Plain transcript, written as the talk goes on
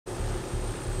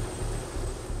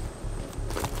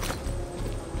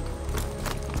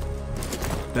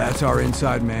That's our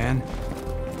inside man?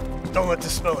 Don't let the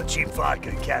smell of cheap vodka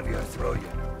and caviar throw you.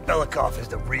 Belikov is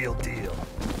the real deal.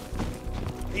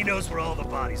 He knows where all the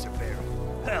bodies are buried.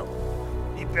 Hell,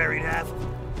 he buried half of them.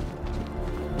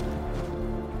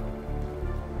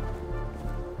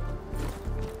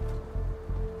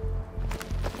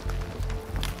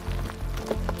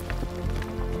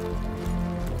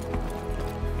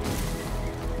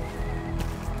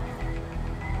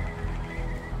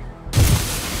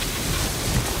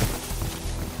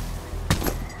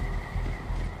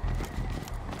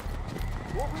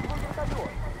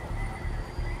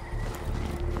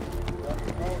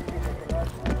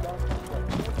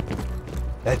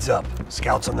 Heads up.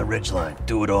 Scouts on the ridgeline.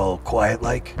 Do it all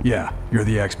quiet-like? Yeah, you're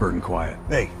the expert in quiet.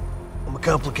 Hey, I'm a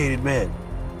complicated man.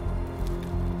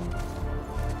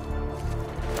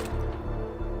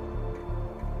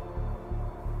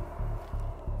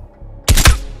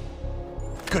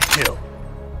 Good kill.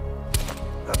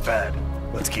 Not bad.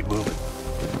 Let's keep moving.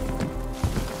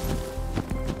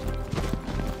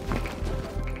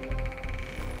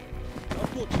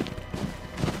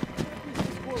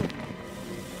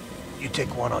 You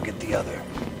take one, I'll get the other.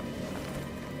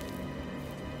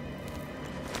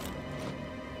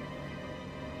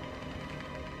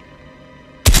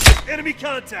 Enemy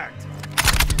contact!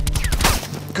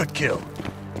 Good kill.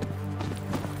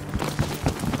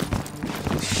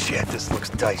 Shit, this looks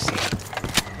dicey.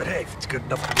 But hey, if it's good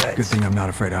enough for Reds. Good thing I'm not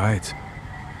afraid of heights.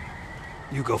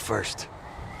 You go first.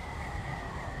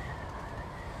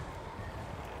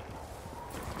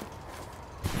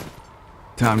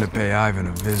 Time to pay Ivan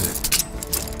a visit.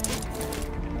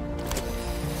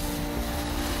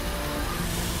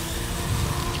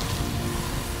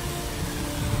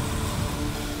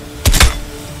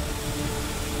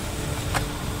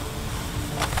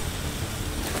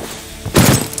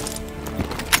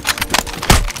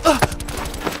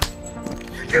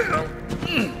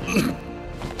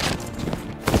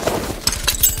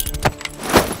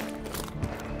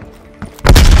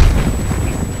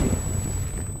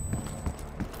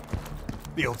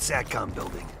 The old SATCOM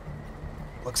building.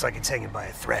 Looks like it's hanging by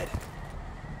a thread.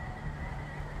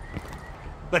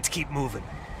 Let's keep moving.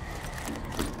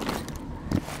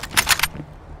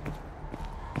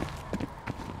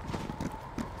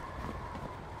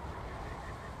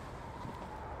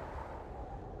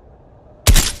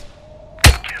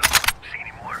 See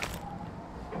any more?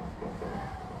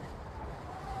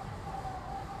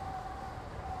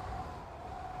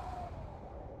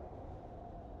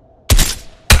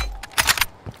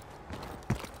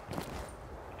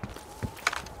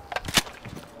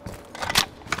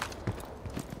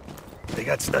 They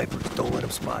got snipers. Don't let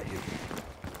them spot you.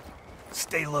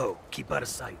 Stay low. Keep out of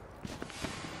sight.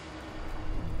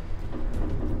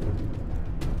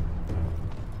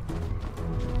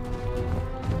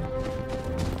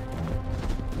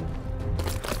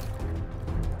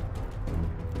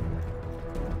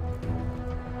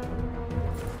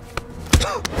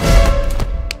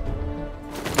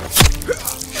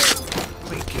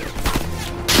 Clean kill.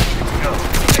 Go.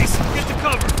 Jason, get to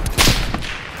cover.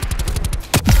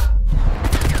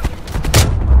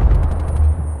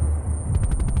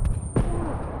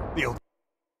 The old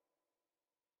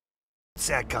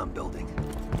SATCOM building.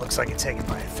 Looks like it's hanging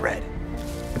by a thread.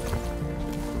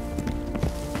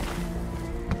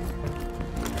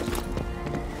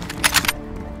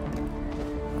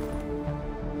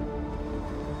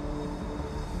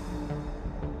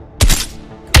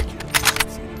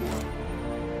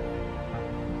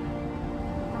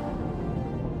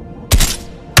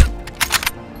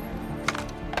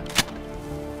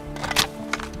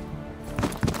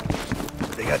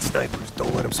 They got snipers.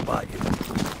 Don't let them spot you.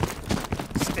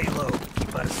 Stay low.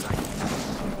 Keep out of sight.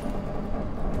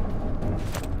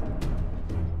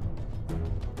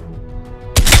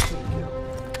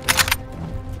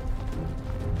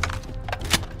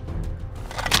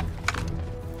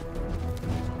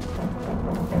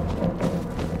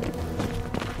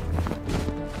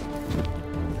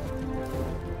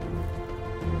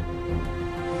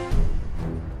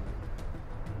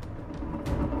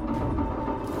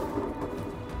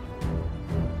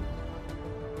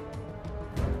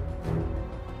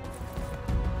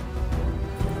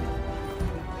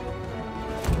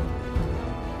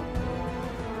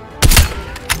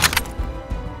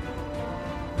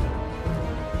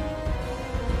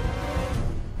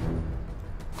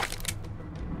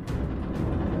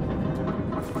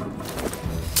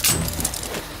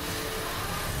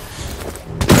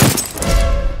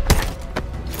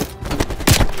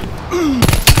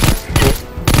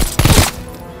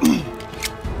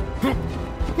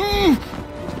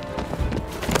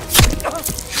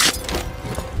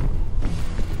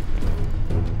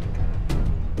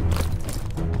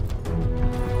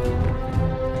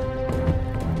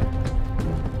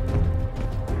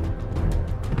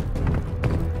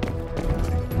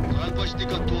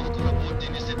 Начните готовку работы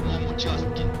на 7-м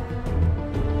участке.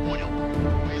 Понял.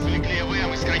 Мы извлекли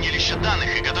ЭВМ из хранилища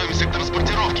данных и готовимся к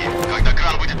транспортировке. Когда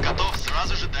кран будет готов,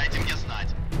 сразу же дайте мне знать.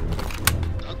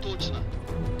 Да точно.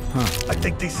 I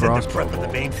think they said they're prepping the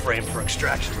mainframe for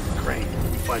extraction from the crane.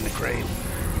 We find the crane,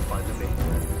 we find the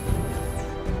mainframe.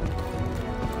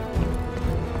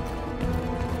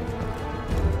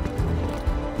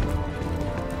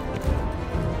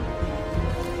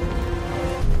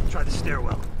 Try the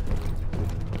stairwell.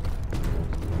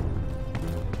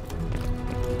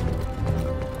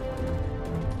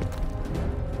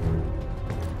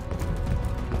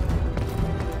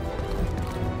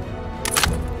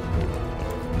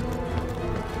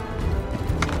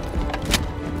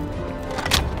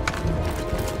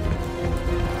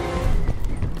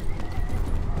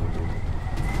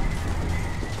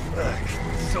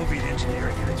 Soviet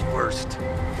engineering at its worst.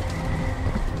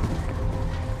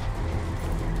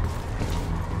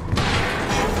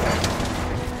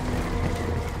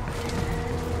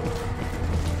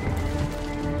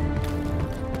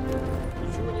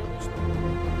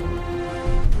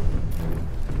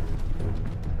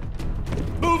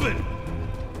 Moving!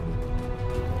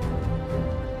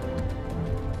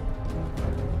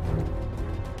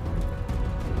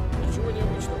 Ничего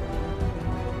необычного.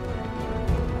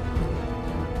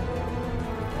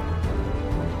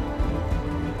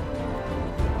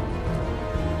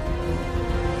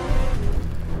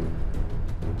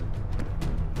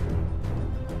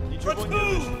 Let's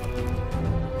move!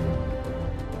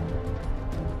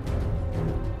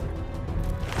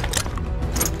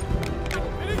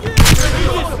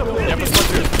 Я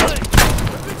посмотрю.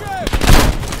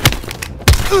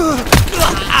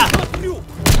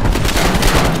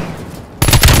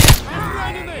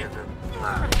 Раненый!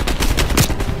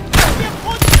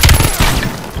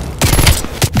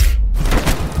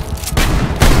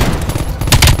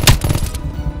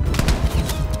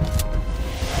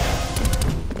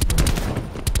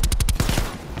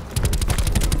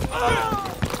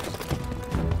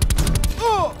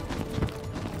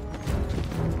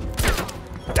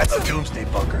 That's the Doomsday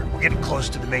bunker. We're getting close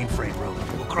to the mainframe room.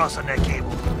 We'll cross on that cable.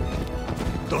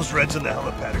 Those Reds in the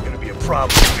helipad are gonna be a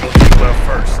problem if we don't take them out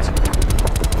first.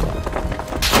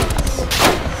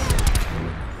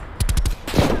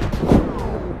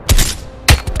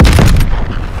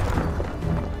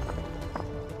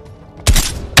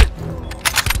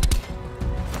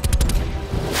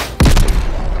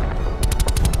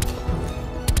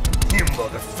 You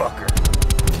motherfucker.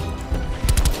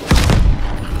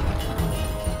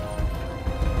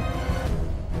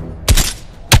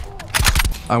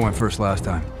 I went first last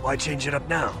time. Why change it up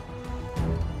now?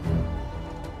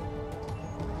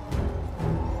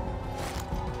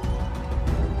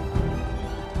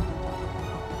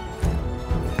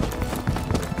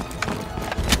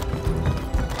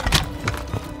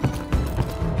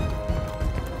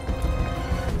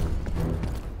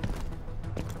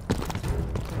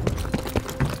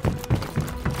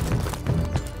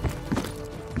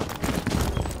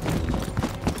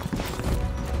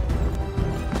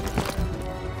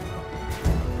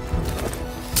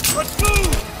 Let's move!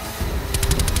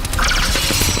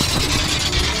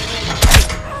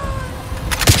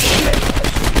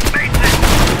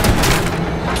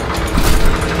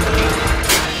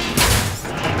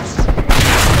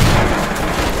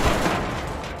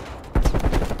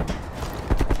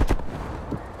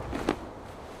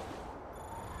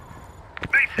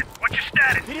 Mason, what's your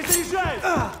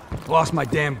status? Lost my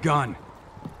damn gun.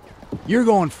 You're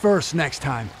going first next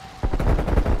time.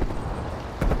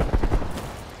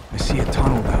 I see a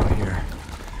tunnel down here.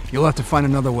 You'll have to find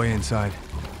another way inside.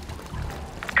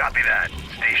 Copy that.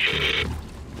 Station.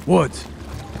 Woods.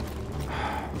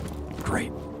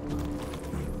 Great.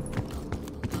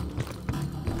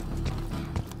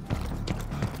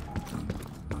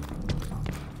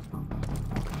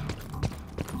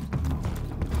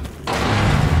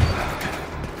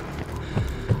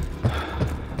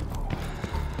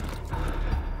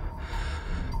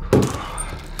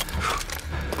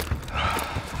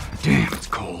 Damn, it's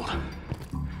cold.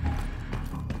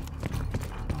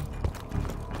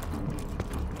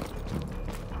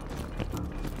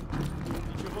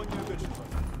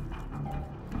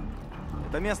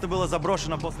 Это место было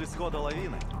заброшено после схода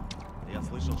лавины. Я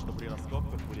слышал, что при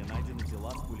раскопках были найдены тела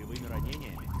с пулевыми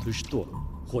ранениями. Ты что,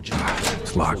 хочешь,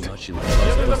 Locked.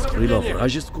 что раскрыла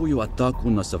вражескую атаку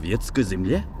на советской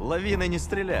земле? Лавины не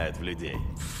стреляют в людей.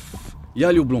 Я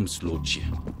в любом случае.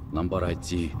 Нам пора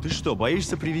идти. Ты что,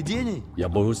 боишься привидений? Я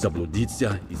боюсь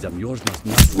заблудиться и замерзнуть,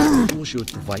 нас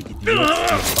слушают твои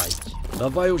идиотские байки.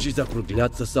 Давай уже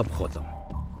закругляться с обходом.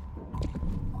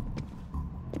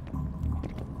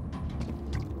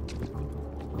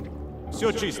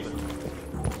 Все чисто.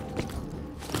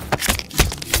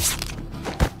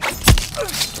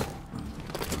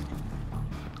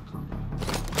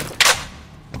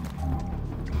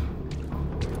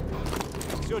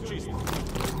 Все чисто.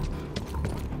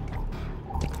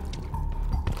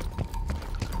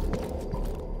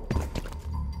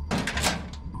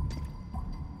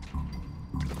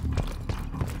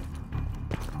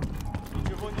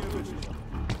 Ничего не вышло.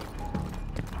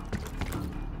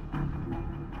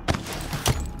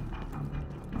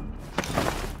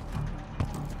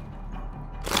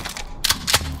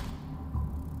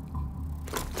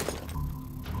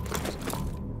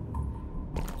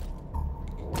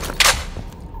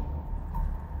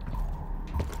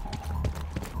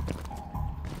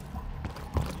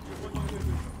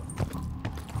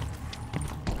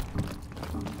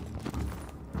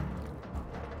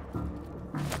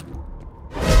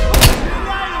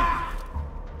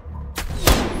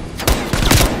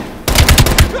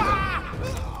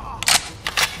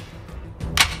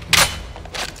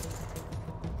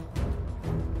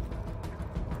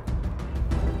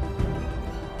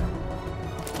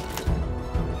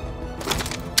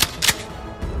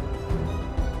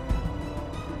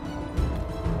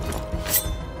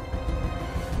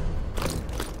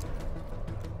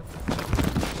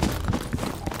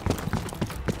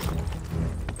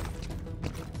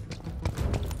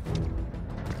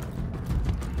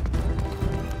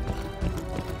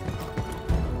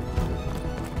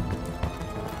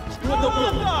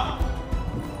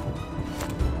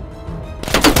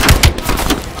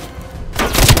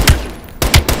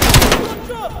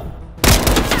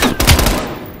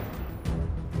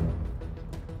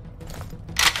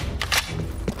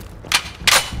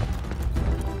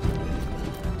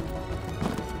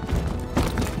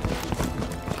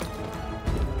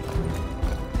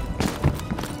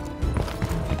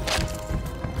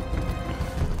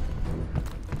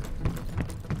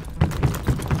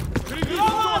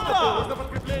 Нужно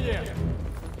подкрепление!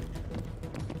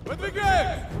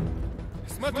 Выдвигай!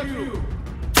 Смотрю!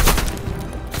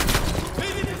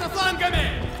 Следите за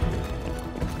флангами!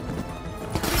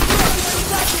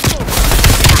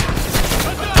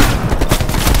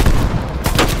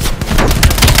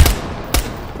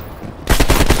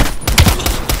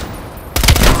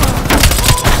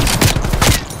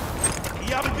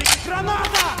 Я вбил граната!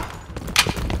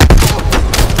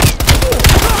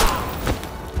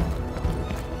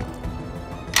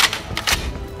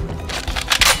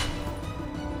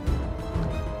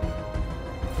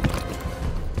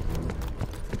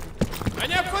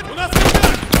 У нас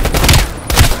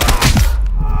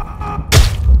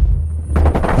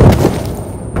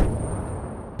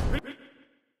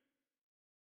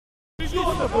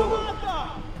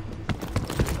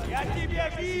я тебя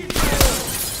вижу!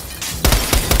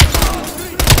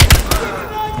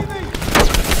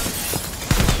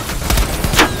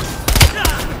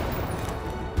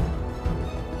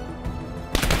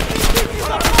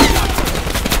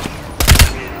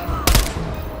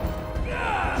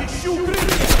 Ищу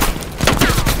укрытие!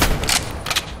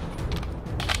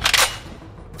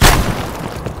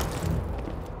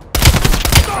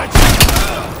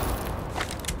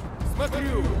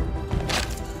 Смотрю!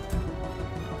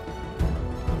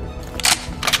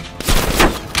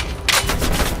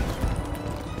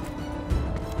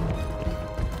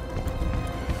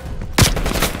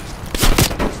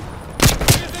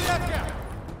 Перезарядка!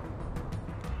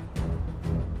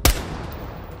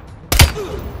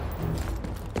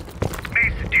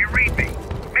 Mason, do you read me?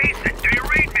 Mason, do you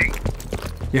read me?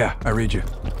 Yeah, I read you.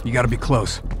 You gotta be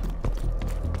close.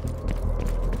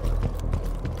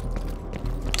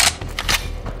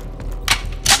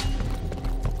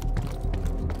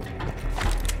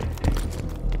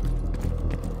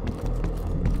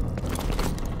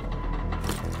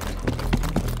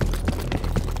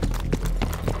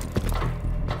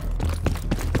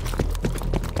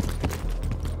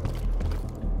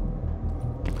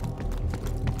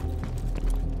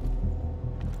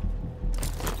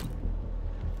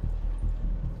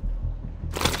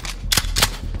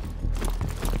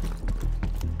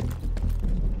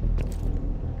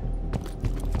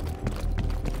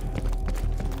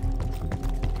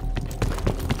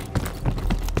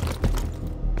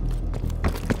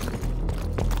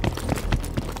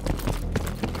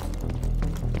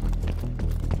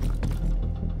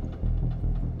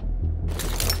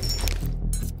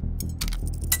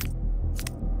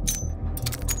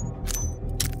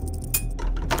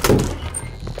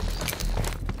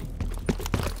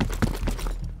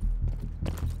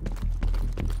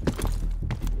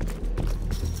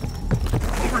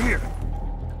 Over here.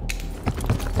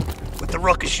 With the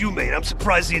ruckus you made, I'm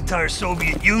surprised the entire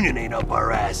Soviet Union ain't up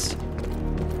our ass.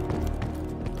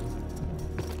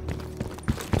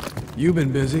 You've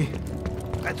been busy.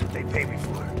 That's what they pay me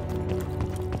for.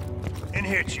 In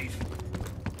here, Chief.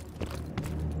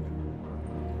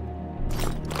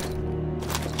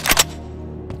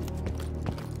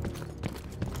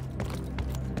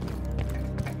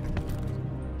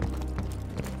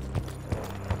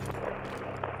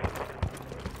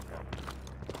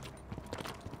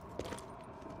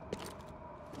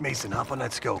 Mason, hop on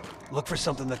that scope. Look for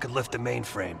something that could lift the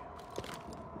mainframe.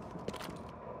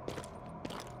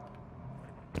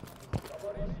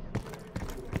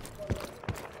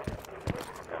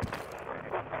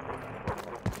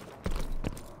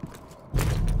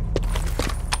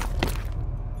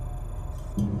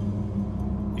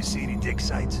 You see any dig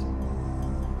sites?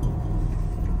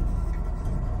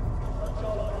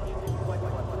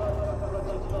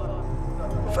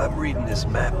 If I'm reading this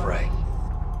map right,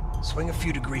 swing a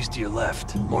few degrees to your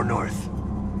left, more north.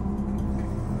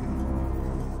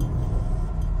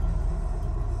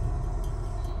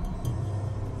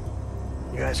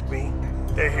 You ask me,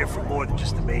 they're here for more than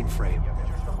just the mainframe.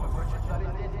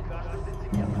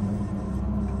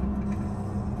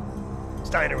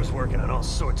 Steiner was working on all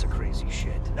sorts of crazy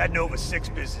shit. That Nova 6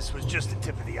 business was just the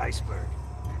tip of the iceberg.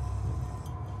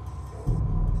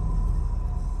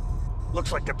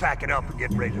 Looks like they're packing up and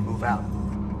getting ready to move out.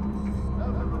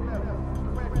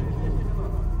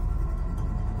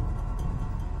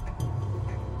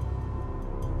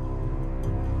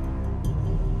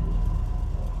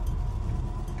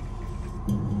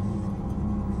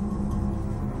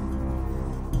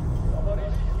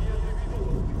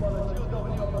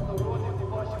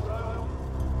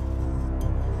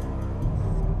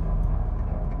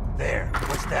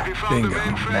 Bingo.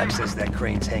 Map says that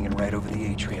crane's hanging right over the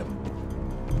atrium.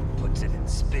 Puts it in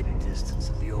spitting distance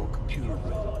of the old computer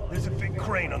room. There's a big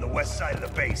crane on the west side of the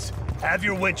base. Have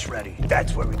your winch ready.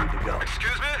 That's where we need to go.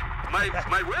 Excuse me?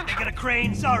 My winch? You got a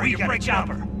crane? Sorry, you got a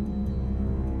chopper.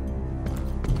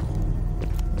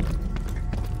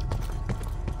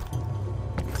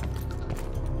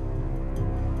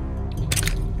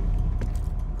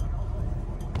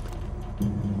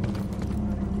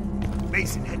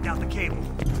 Mason, head down the cable.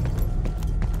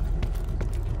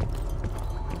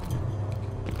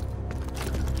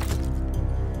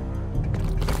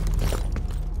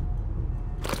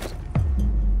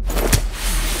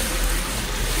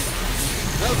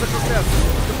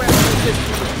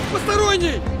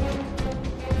 Посторонний!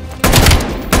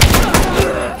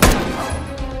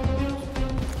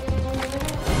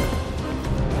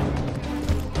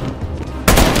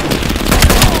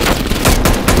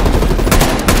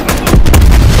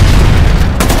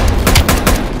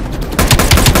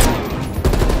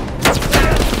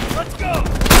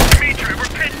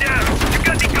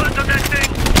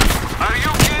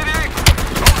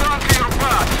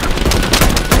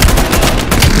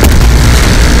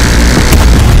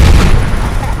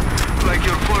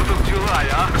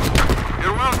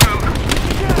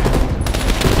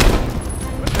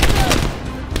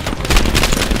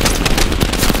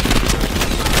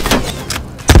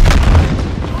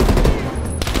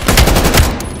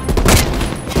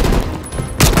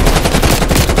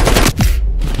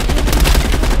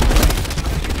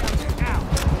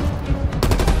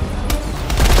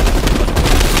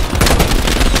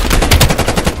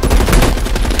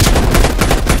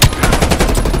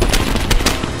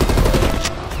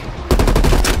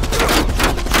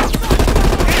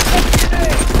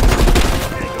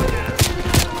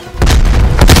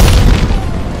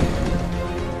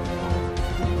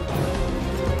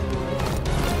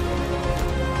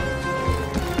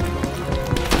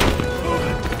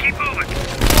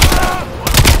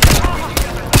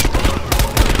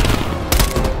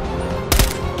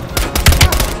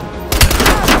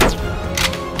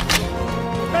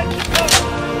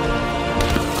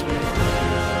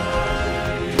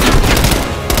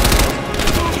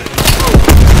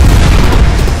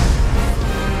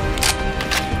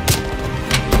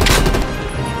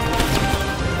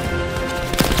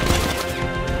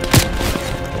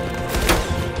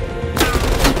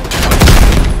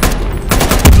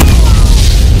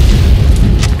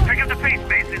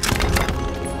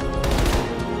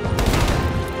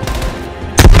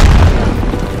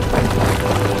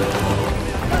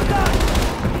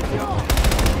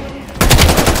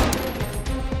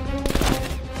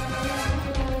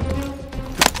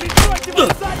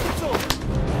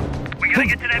 We gotta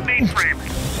get to that mainframe.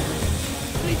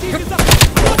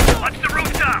 Watch the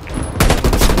rooftop.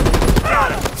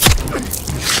 Got him.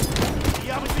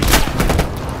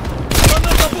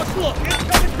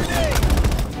 Incoming grenade.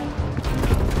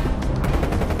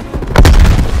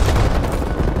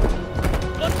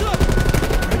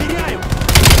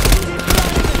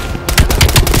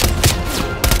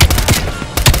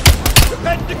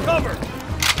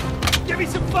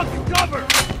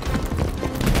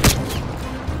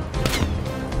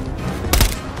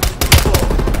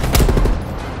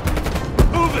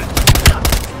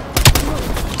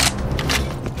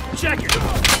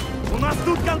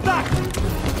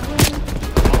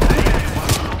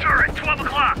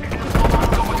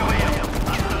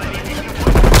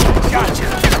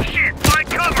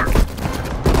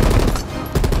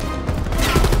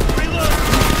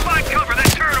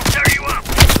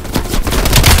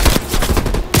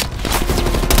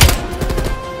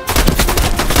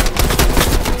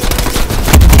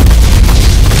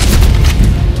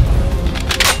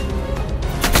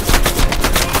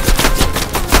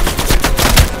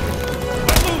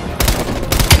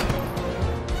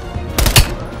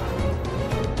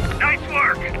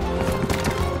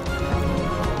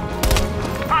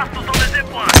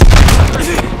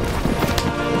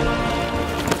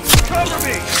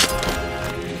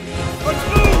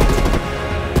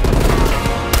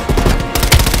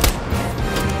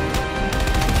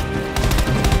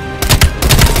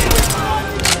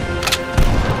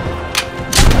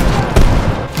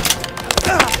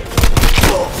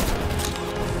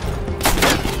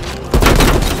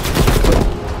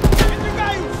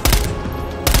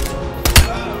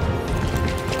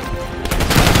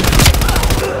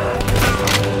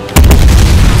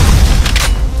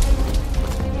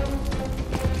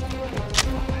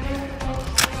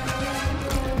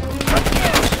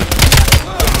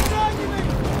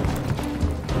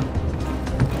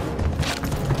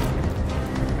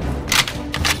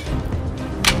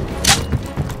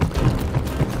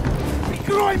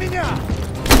 меня!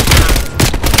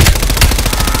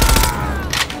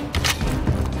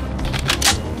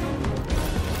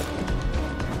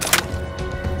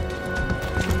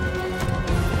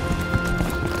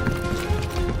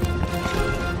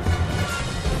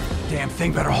 Damn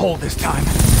thing better hold this time.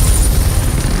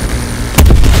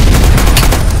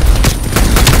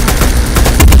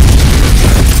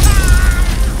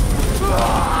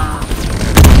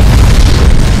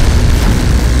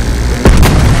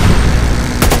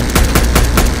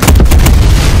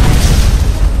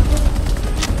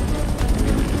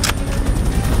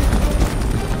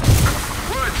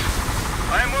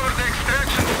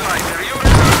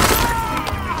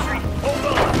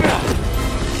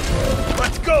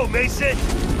 Mason!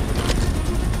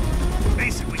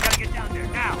 Mason, we gotta get down there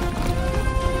now!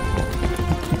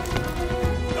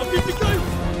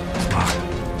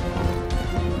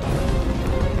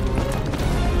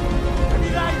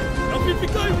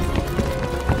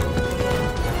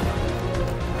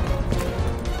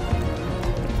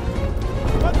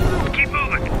 Keep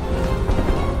moving!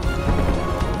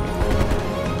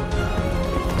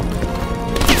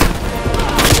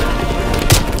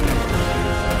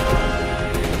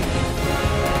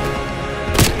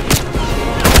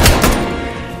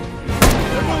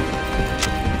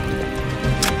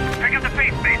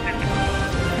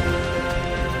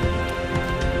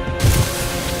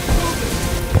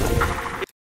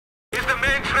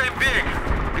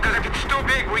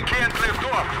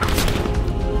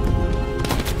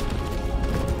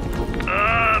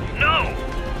 No!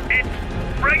 It's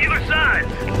regular size!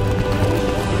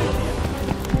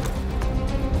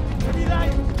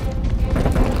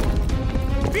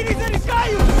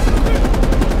 Перезаряжаюсь!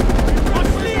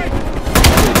 Пошли!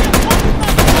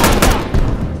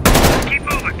 Keep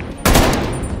moving!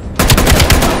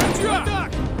 Чё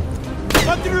так?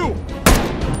 Смотрю!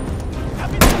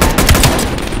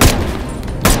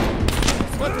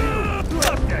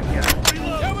 Fuck that guy!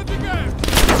 Я выдвигаю!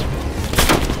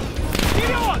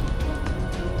 Вперед!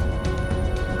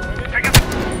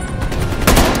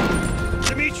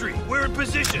 Dimitri, we're in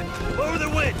position! Lower the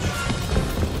winch!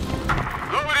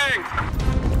 Loading!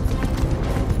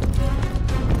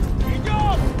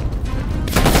 Идем!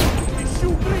 Ищу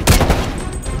укрытие!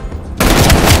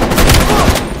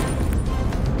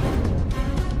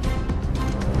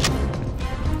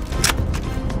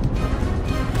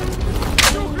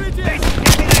 Ищу укрытие!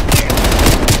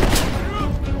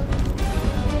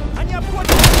 Они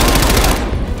обходят!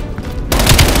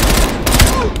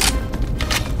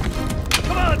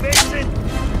 Come on, Mason!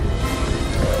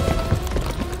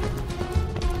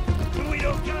 We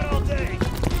don't got all day!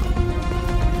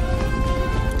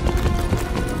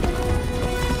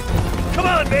 Come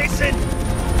on, Mason!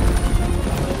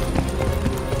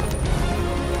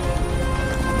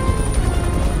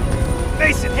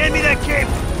 Mason, hand me that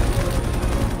cable!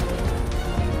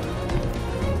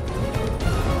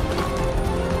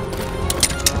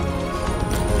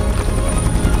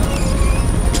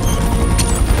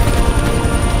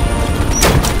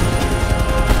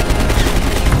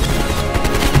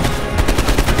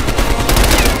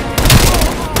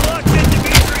 Locked in,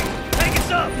 Dimitri! Take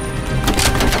us up!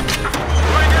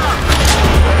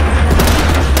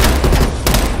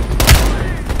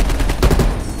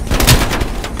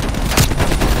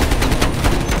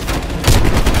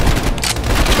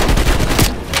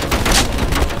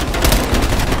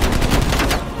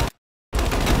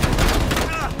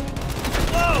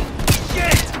 Whoa!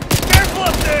 Shit! Careful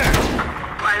up there!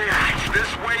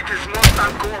 This weight is most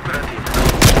uncooperative.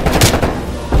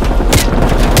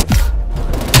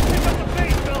 Pick up the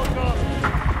pace, Belikov!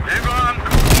 Hang on.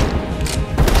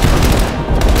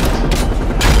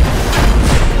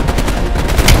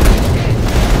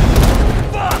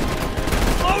 Fuck!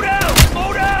 Slow down!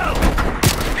 Slow down!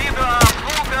 Speed up,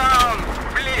 slow down.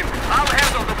 Blin, I'll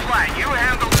handle the flying. You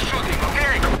handle the shooting,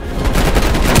 okay?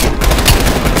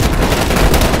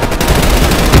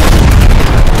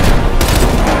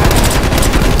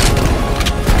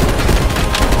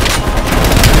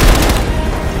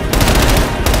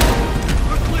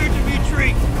 We're clear,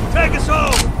 Dimitri! Take us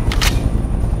home!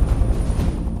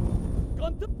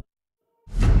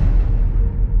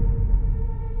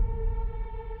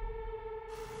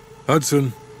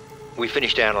 Hudson. We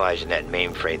finished analyzing that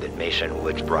mainframe that Mason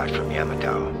Woods brought from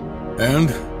Yamato. And?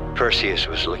 Perseus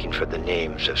was looking for the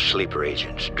names of sleeper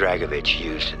agents Dragovich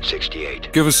used in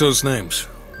 68. Give us those names.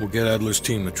 We'll get Adler's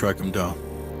team to track them down.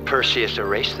 Perseus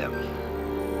erased them.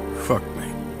 Fuck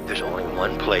me. There's only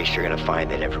one place you're gonna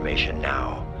find that information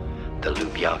now. The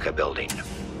Lubyanka building.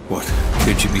 What?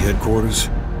 KGB headquarters?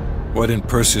 Why didn't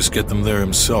Perseus get them there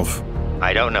himself?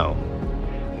 I don't know.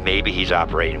 Maybe he's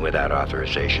operating without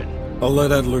authorization. I'll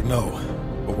let Adler know.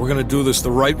 But we're gonna do this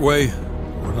the right way,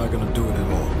 or we're not gonna do it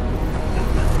at all.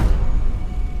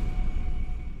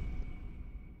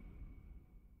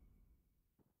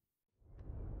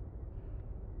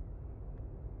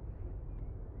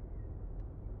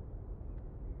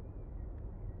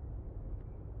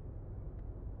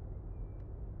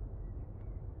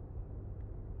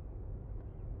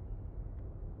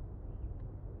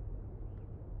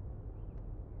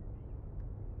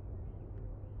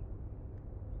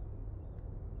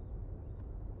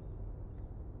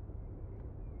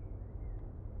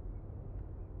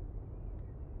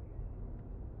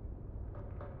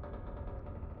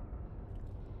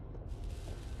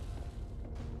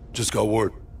 Just got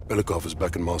word. Belikov is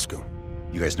back in Moscow.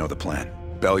 You guys know the plan.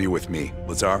 Bell, you're with me.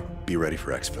 Lazar, be ready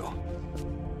for exfil.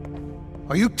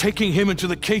 Are you taking him into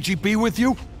the KGB with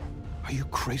you? Are you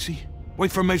crazy?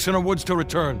 Wait for Mason or Woods to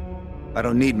return. I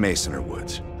don't need Mason or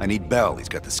Woods. I need Bell. He's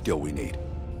got the skill we need.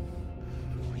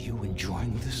 Are you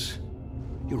enjoying this?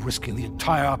 You're risking the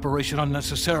entire operation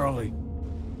unnecessarily.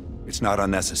 It's not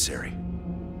unnecessary.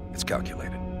 It's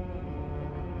calculated.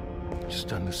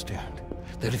 Just understand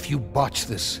that if you botch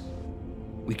this,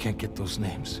 we can't get those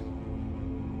names.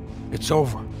 It's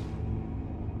over.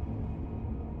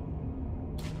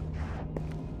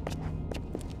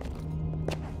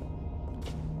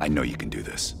 I know you can do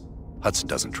this. Hudson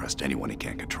doesn't trust anyone he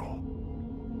can't control.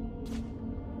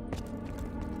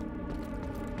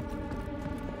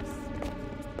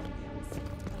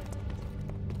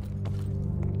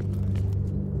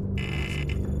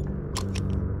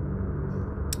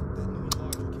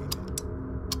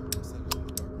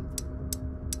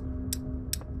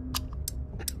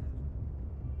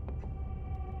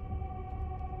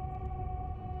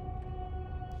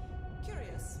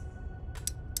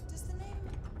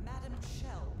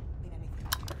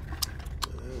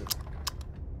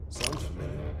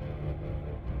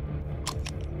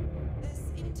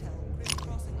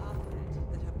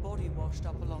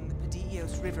 Up along the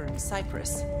Padios River in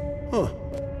Cyprus. Huh.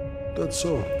 That's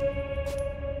so.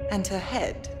 And her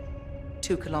head,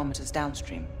 2 kilometers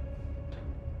downstream.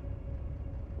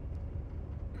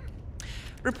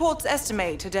 Reports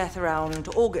estimate her death around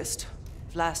August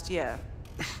of last year.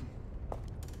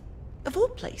 Of all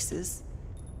places,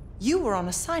 you were on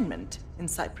assignment in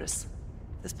Cyprus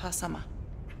this past summer.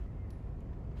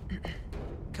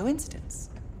 Coincidence,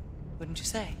 wouldn't you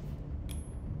say?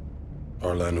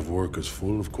 Our line of work is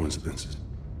full of coincidences.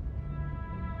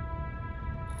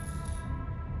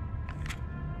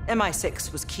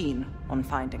 MI6 was keen on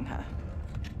finding her.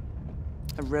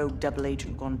 A rogue double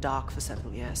agent gone dark for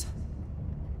several years.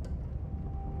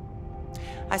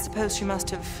 I suppose she must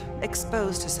have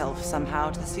exposed herself somehow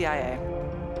to the CIA.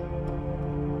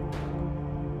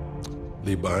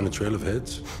 Leave behind a trail of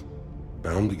heads?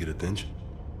 Bound to get attention.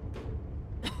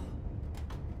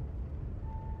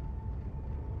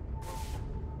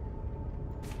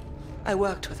 I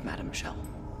worked with Madame Michelle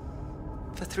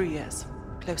for 3 years,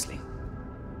 closely.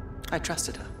 I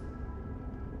trusted her.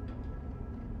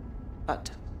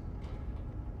 But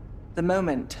the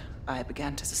moment I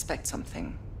began to suspect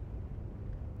something,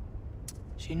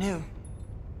 she knew.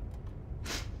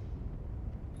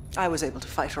 I was able to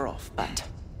fight her off, but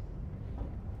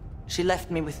she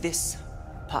left me with this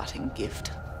parting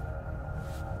gift.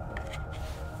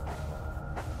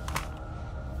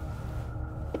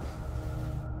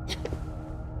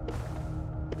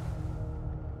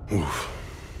 Oof.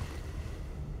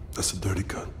 That's a dirty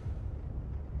cut.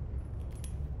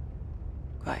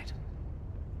 Quite.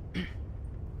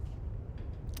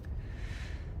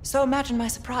 So imagine my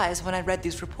surprise when I read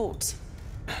these reports.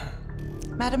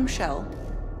 Madame Michelle,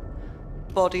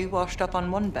 body washed up on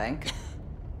one bank,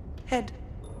 head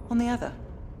on the other.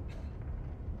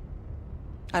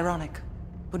 Ironic,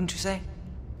 wouldn't you say?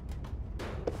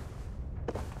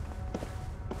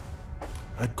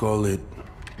 I'd call it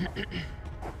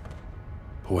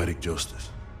poetic justice.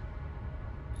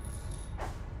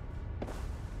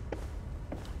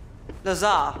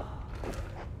 Lazar.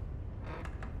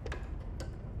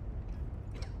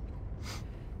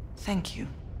 Thank you.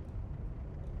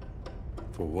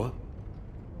 For what?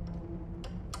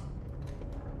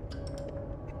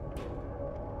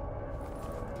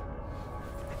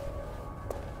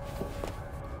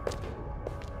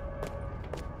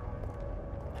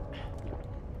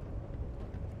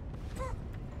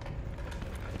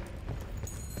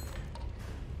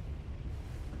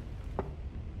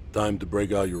 Time to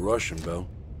break out your Russian, Bell.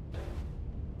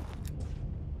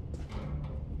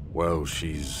 Well,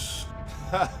 she's...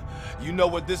 You know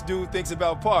what this dude thinks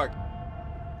about Park?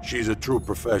 She's a true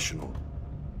professional.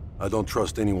 I don't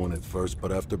trust anyone at first,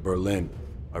 but after Berlin,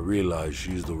 I realized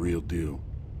she's the real deal.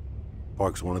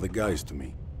 Park's one of the guys to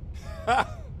me.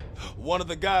 One of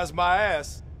the guys my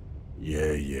ass.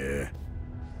 Yeah, yeah.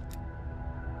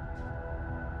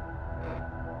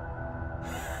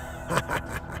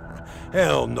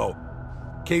 Hell no.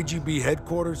 KGB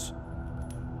headquarters?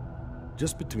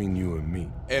 Just between you and me.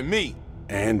 And me.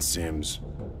 And Sims.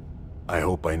 I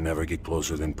hope I never get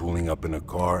closer than pulling up in a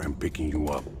car and picking you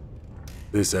up.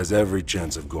 This has every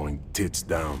chance of going tits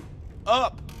down.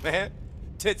 Up, man.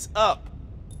 Tits up.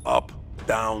 Up,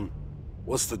 down.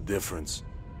 What's the difference?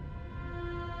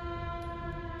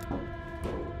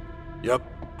 Yep.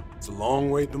 It's a long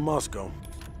way to Moscow.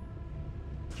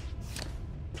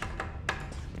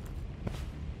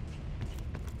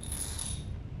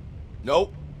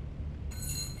 Nope.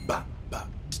 Bah, bah.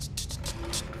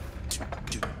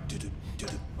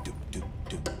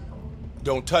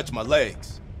 Don't touch my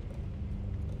legs.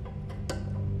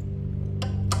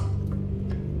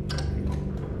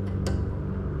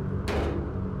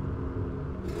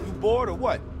 You bored or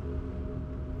what?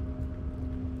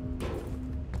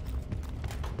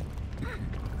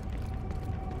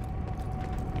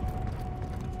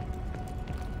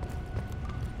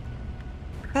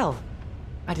 Well,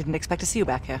 I didn't expect to see you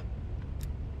back here.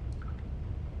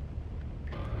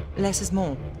 Less is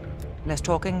more. Less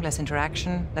talking, less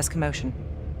interaction, less commotion.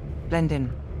 Blend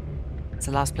in. It's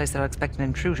the last place that I'll expect an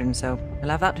intrusion, so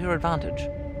you'll have that to your advantage.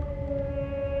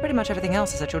 Pretty much everything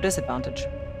else is at your disadvantage.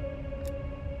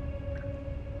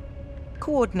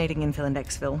 Coordinating infill in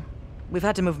Exfil. We've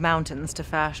had to move mountains to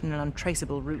fashion an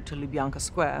untraceable route to Lubyanka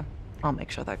Square. I'll make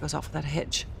sure that goes off without a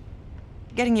hitch.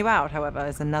 Getting you out, however,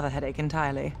 is another headache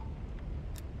entirely.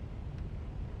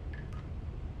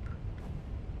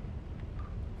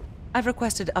 I've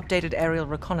requested updated aerial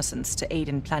reconnaissance to aid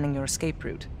in planning your escape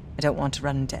route. I don't want to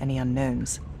run into any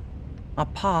unknowns. Our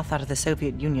path out of the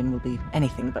Soviet Union will be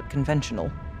anything but conventional.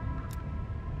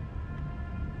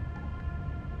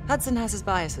 Hudson has his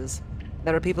biases.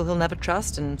 There are people he'll never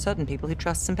trust, and certain people he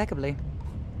trusts impeccably.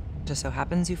 It just so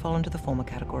happens you fall into the former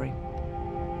category.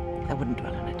 I wouldn't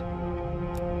dwell on it.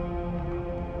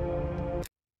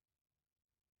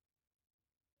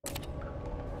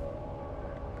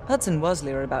 Hudson was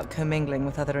leery about commingling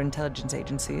with other intelligence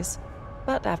agencies,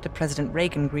 but after President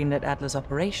Reagan greenlit Adler's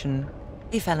operation,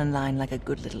 he fell in line like a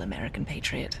good little American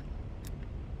patriot.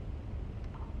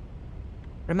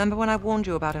 Remember when I warned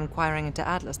you about inquiring into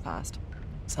Adler's past?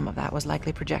 Some of that was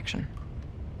likely projection.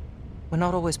 We're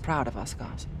not always proud of our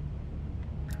scars.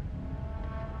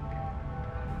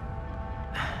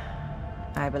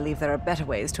 I believe there are better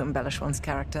ways to embellish one's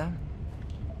character.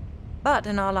 But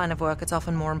in our line of work, it's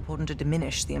often more important to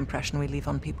diminish the impression we leave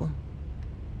on people.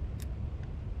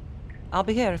 I'll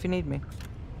be here if you need me.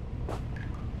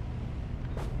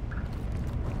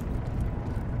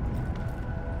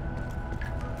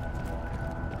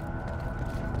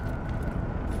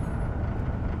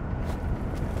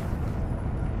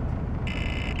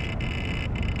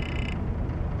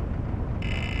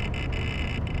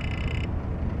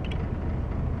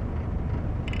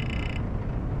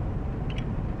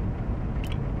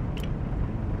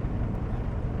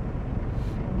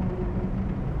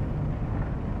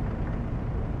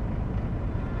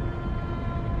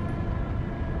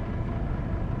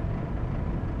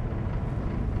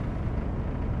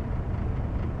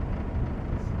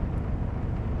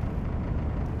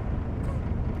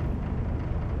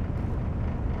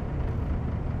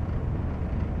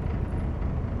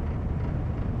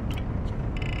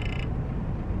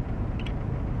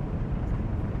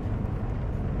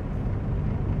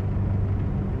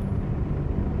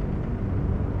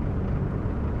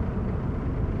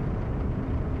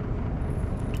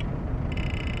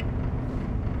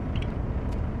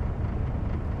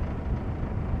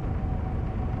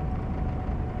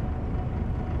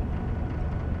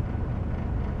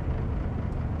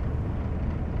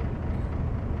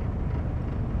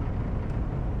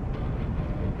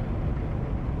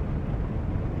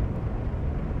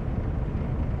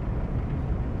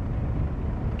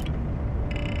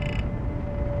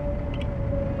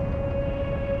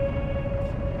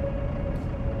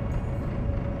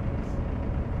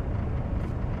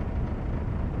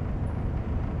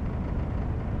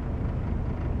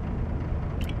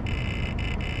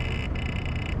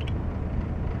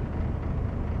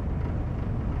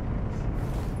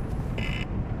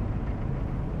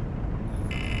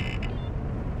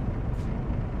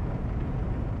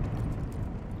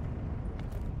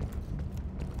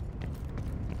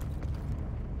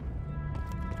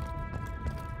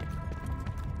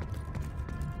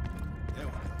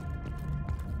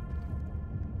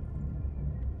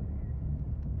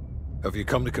 Have you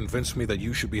come to convince me that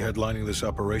you should be headlining this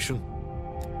operation?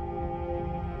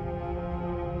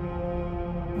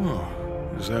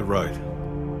 Oh, is that right?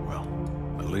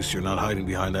 Well, at least you're not hiding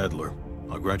behind Adler.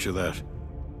 I'll grant you that.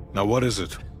 Now what is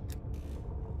it?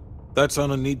 That's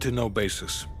on a need-to-know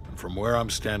basis. And from where I'm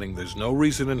standing, there's no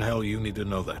reason in hell you need to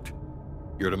know that.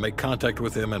 You're to make contact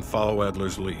with him and follow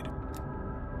Adler's lead.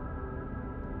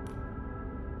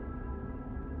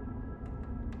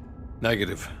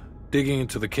 Negative. Digging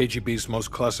into the KGB's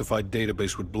most classified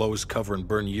database would blow his cover and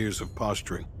burn years of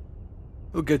posturing.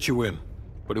 He'll get you in,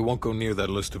 but he won't go near that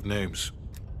list of names.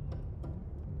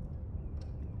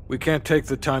 We can't take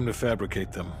the time to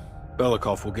fabricate them.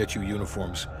 Belikov will get you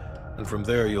uniforms, and from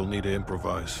there you'll need to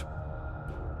improvise.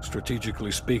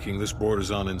 Strategically speaking, this borders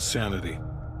on insanity,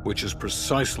 which is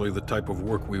precisely the type of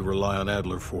work we rely on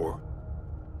Adler for.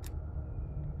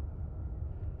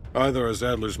 Either as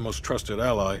Adler's most trusted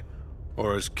ally,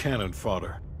 or as cannon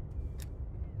fodder.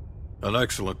 An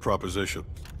excellent proposition.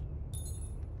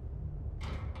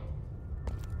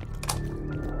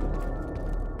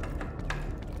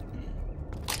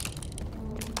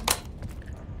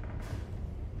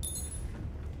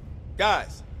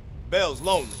 Guys, Bell's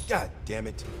lonely. God damn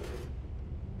it.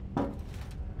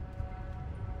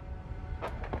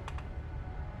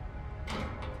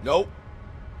 Nope.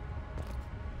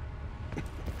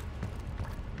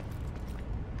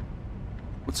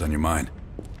 What's on your mind?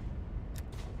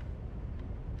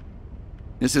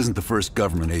 This isn't the first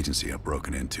government agency I've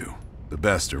broken into. The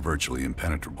best are virtually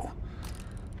impenetrable.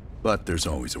 But there's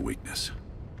always a weakness.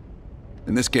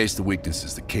 In this case, the weakness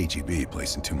is the KGB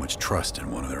placing too much trust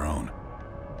in one of their own.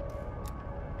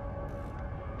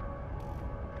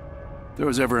 If there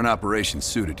was ever an operation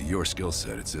suited to your skill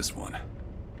set, it's this one.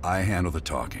 I handle the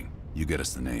talking. You get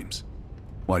us the names.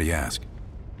 Why do you ask?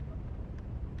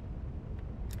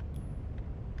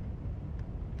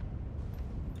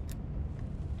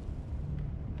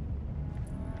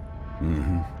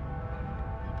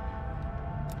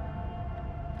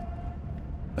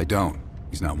 I don't.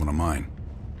 He's not one of mine.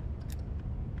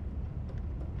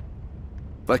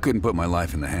 If I couldn't put my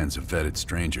life in the hands of vetted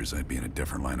strangers, I'd be in a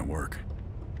different line of work.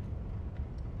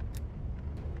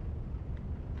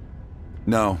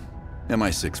 No,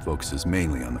 MI6 focuses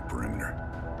mainly on the perimeter.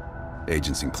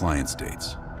 Agents in client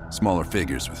states, smaller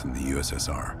figures within the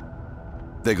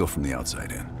USSR. They go from the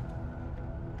outside in.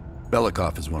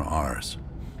 Belikov is one of ours,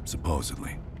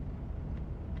 supposedly.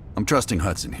 I'm trusting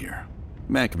Hudson here.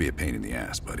 Man can be a pain in the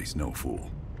ass, but he's no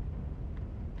fool.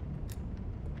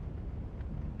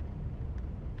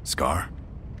 Scar?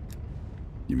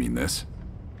 You mean this?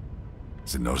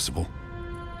 Is it noticeable?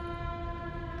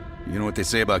 You know what they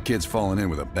say about kids falling in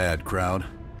with a bad crowd?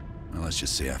 Well, let's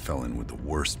just say I fell in with the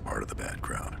worst part of the bad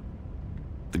crowd.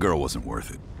 The girl wasn't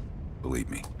worth it. Believe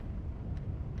me.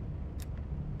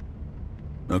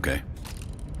 Okay.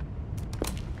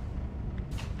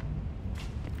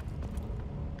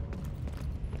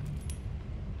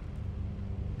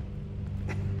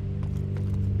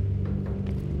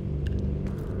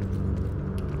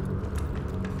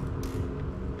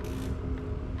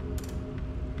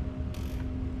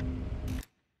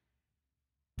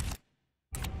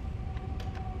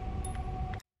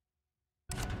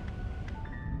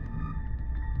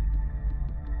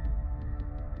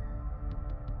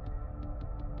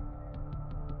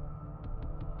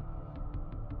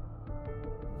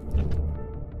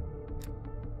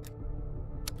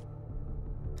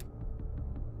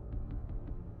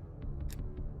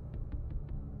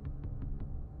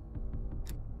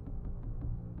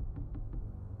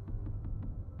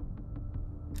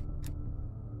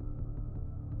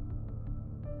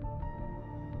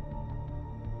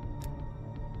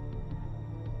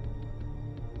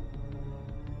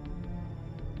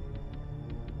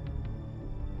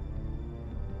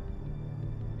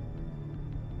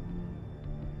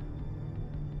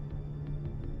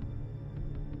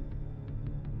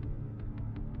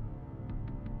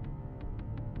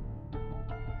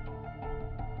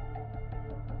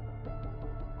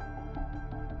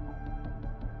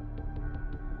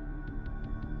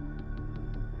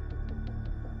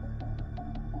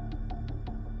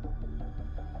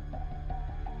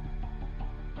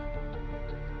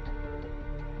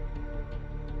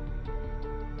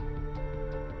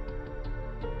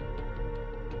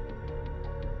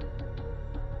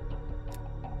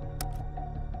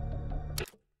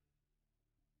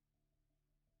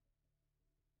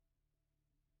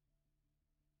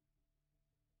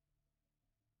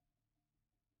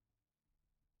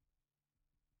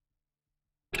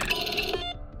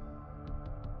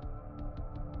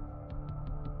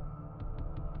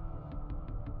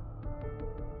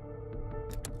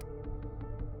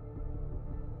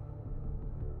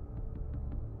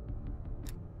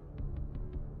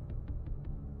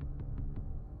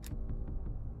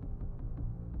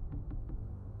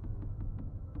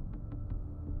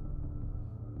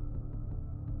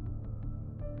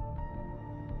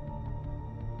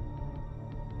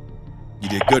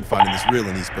 did good finding this reel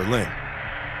in East Berlin.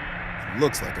 It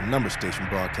looks like a number station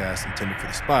broadcast intended for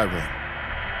the spy ring.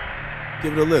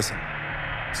 Give it a listen.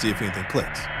 See if anything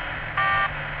clicks.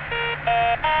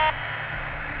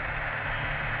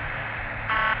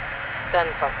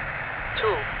 Denver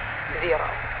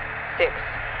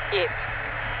 2068.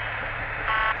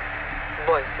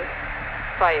 Boise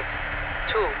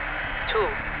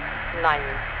 5229.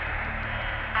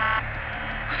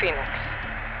 Phoenix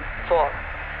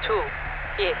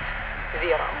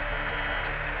 4280.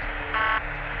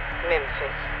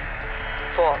 Memphis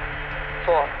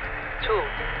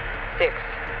 4426.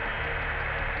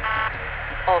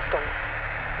 Austin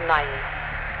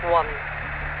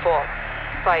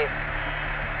 9145.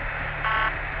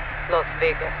 Las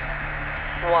Vegas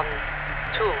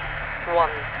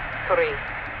 1213.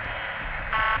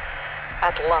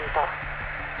 Atlanta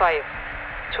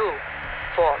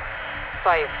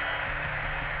 5245.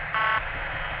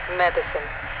 Madison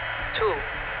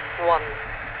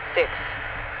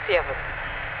 2167.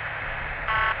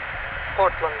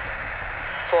 Portland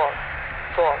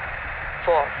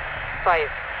 4445.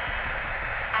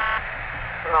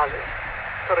 Raleigh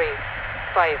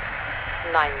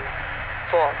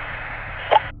 3594.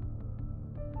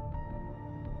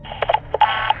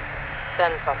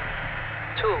 Denver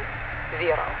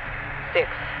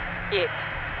 2068.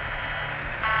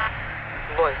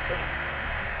 Boise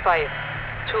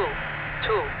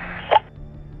 522.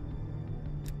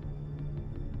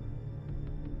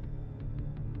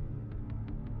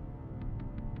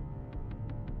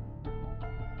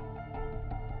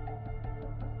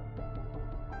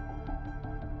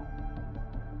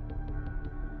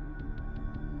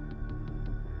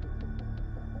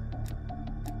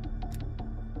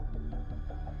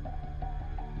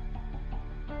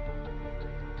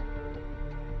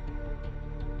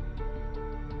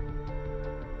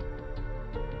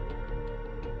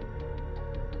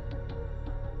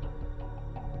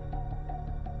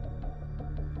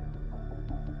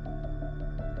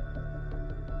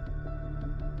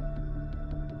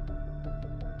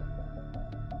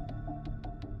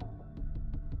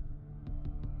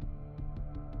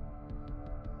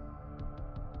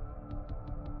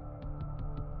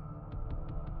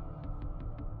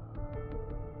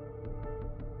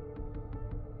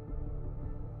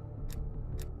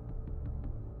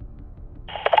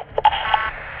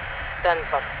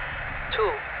 Denver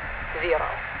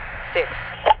 206.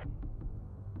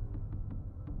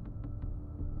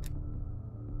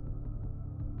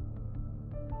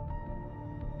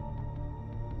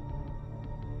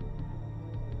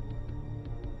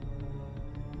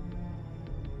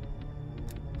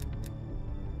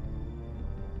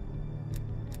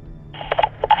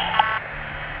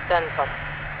 Denver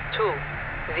 20.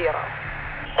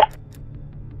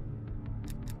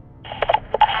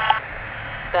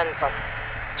 Denver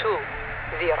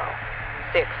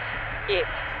 2068.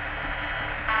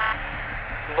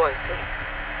 Boise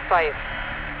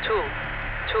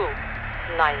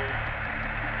 5229.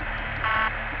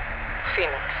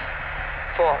 Phoenix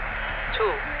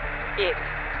 428.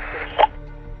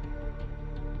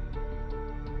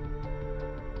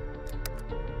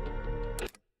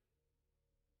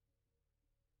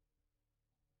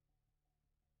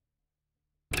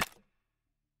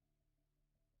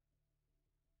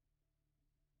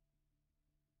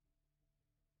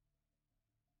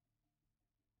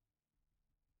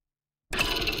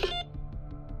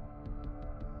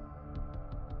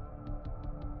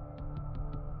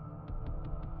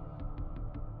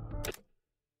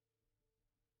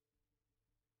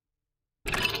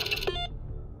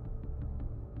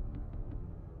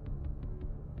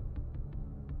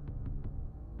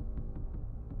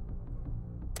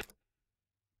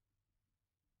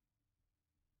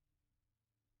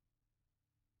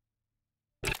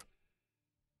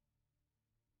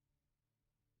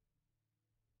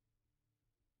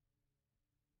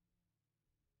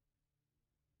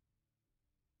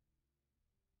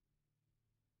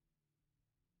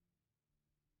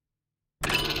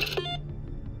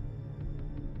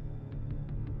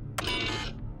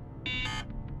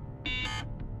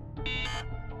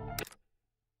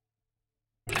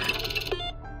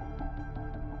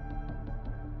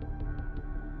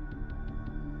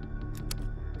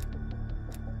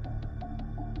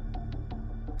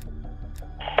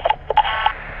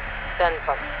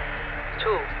 Denver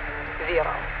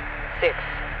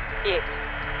 2068.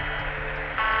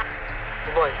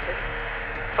 Boise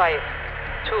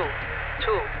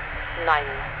 5229.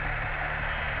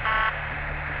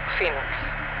 Phoenix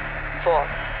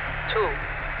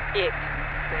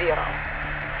 4280.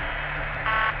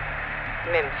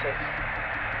 Memphis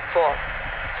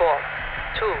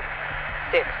 4426.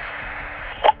 6.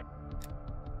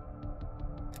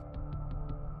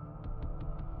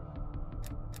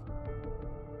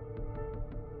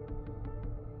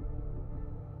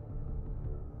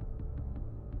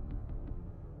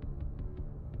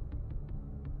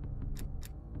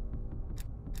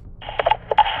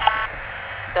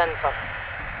 Denver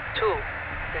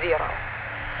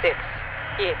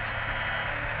 2068.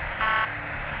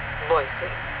 Boise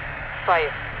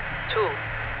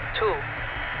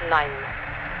 5229.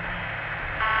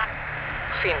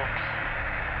 Phoenix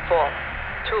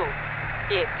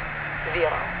 4280.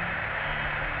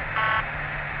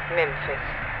 Memphis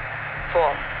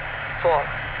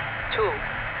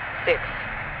 4426.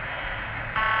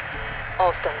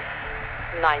 Austin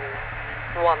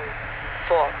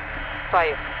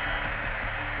 9145.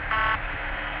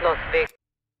 Las Vegas.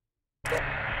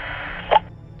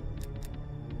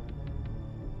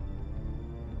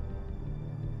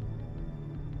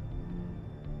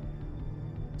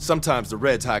 Sometimes the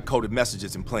Reds hide coded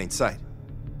messages in plain sight.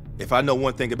 If I know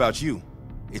one thing about you,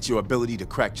 it's your ability to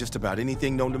crack just about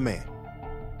anything known to man.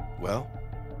 Well,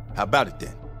 how about it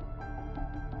then?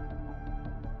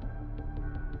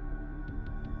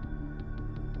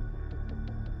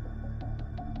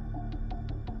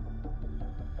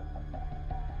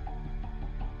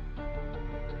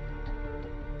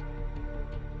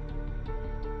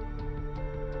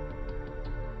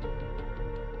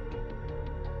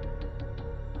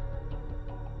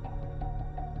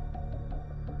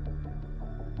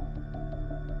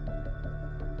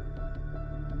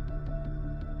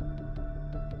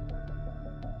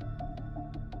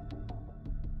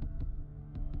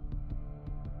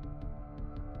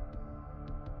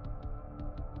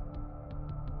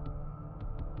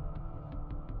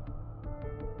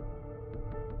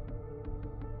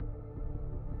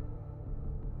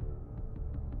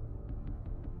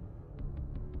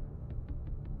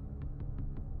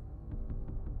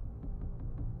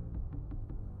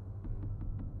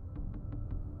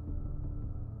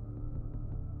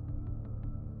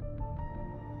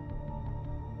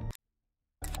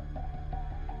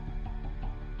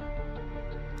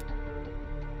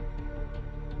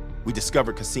 We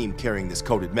discovered Kasim carrying this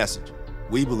coded message.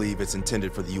 We believe it's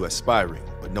intended for the US spy ring,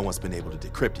 but no one's been able to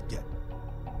decrypt it yet.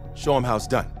 Show him how it's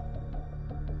done.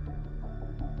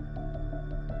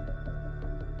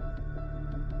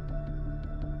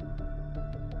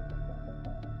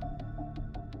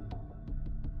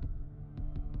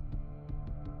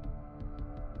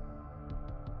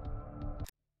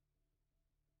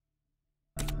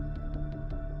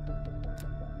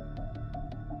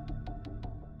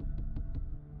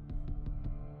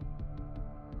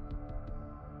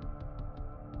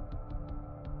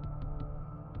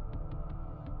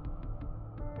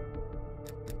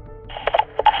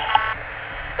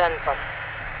 Denver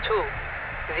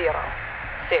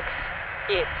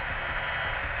 2068.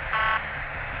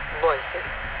 Boise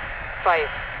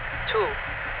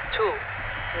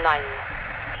 5229.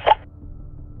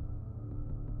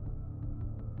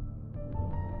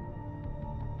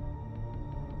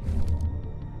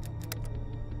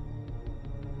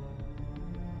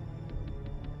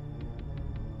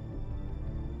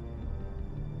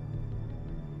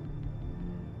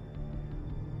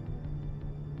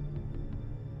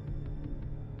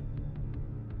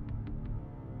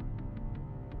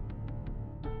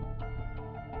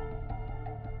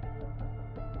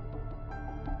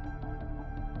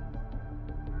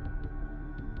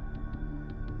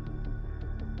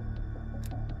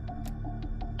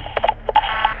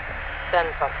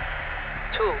 Denver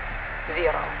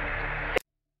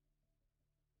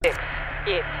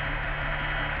 2068.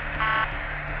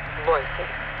 Boise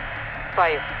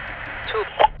 52.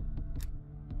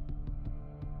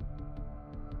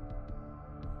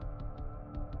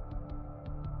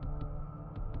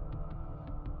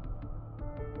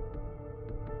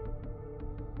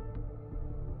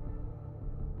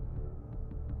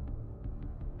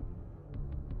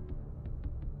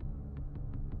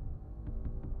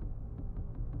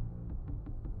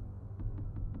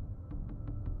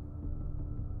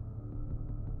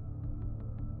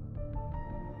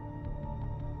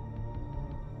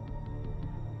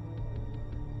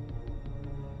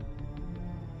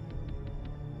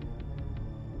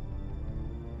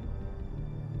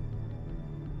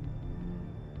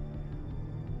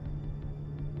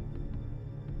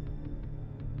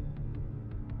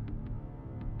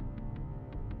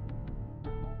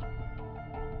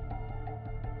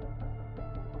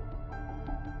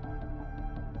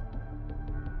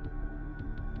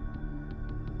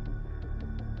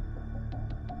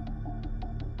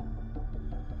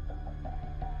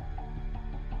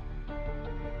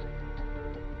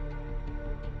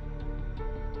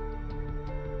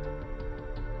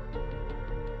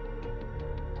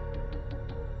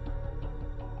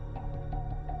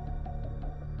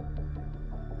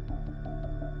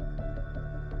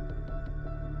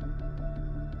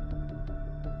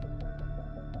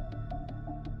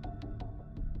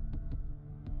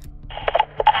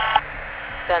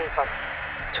 Denver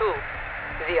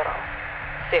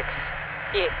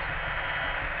 2068.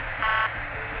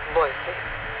 Boise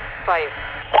 5.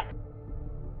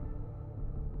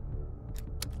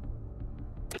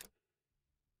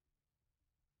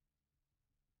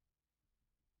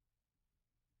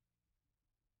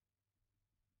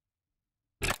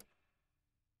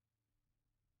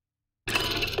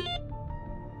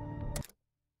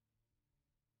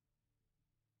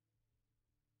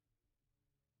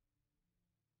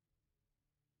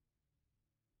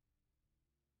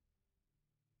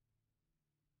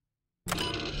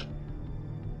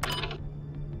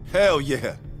 Hell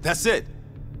yeah, that's it.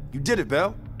 You did it,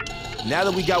 Bell. Now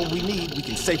that we got what we need, we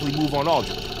can safely move on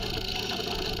Aldrich.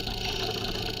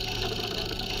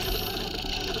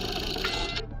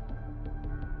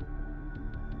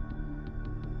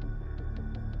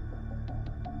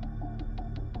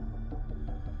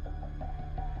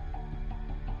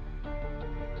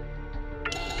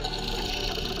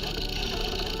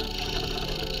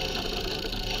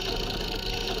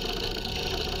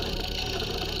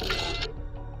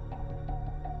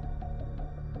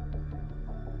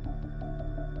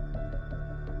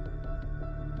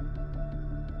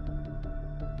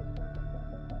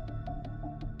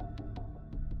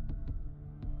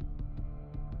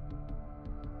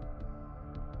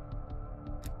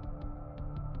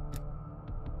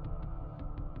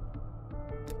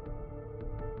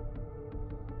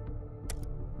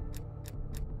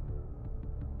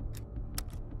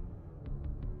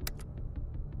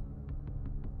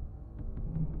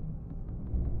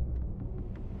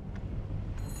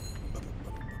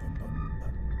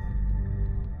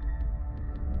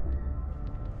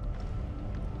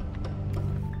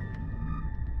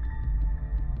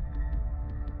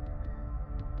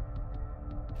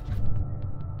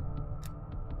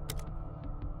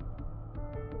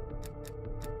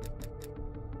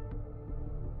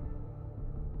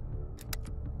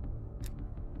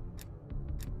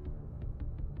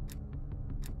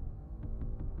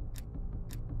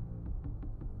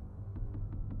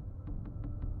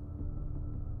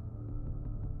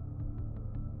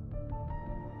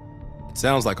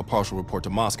 Sounds like a partial report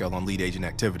to Moscow on lead agent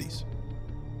activities.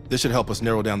 This should help us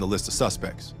narrow down the list of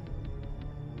suspects.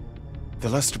 The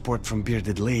last report from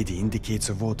Bearded Lady indicates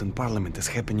a vote in Parliament is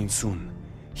happening soon.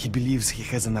 He believes he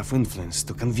has enough influence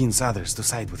to convince others to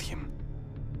side with him.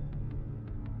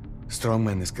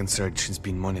 Strongman is concerned she's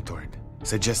been monitored,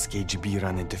 suggests KGB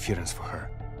run interference for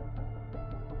her.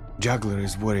 Juggler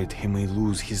is worried he may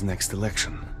lose his next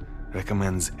election,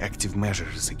 recommends active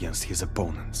measures against his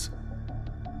opponents.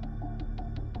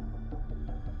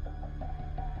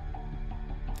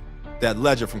 That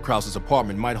ledger from Krause's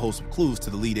apartment might hold some clues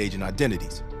to the lead agent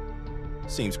identities.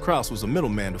 Seems Krause was a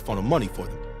middleman to funnel money for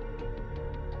them.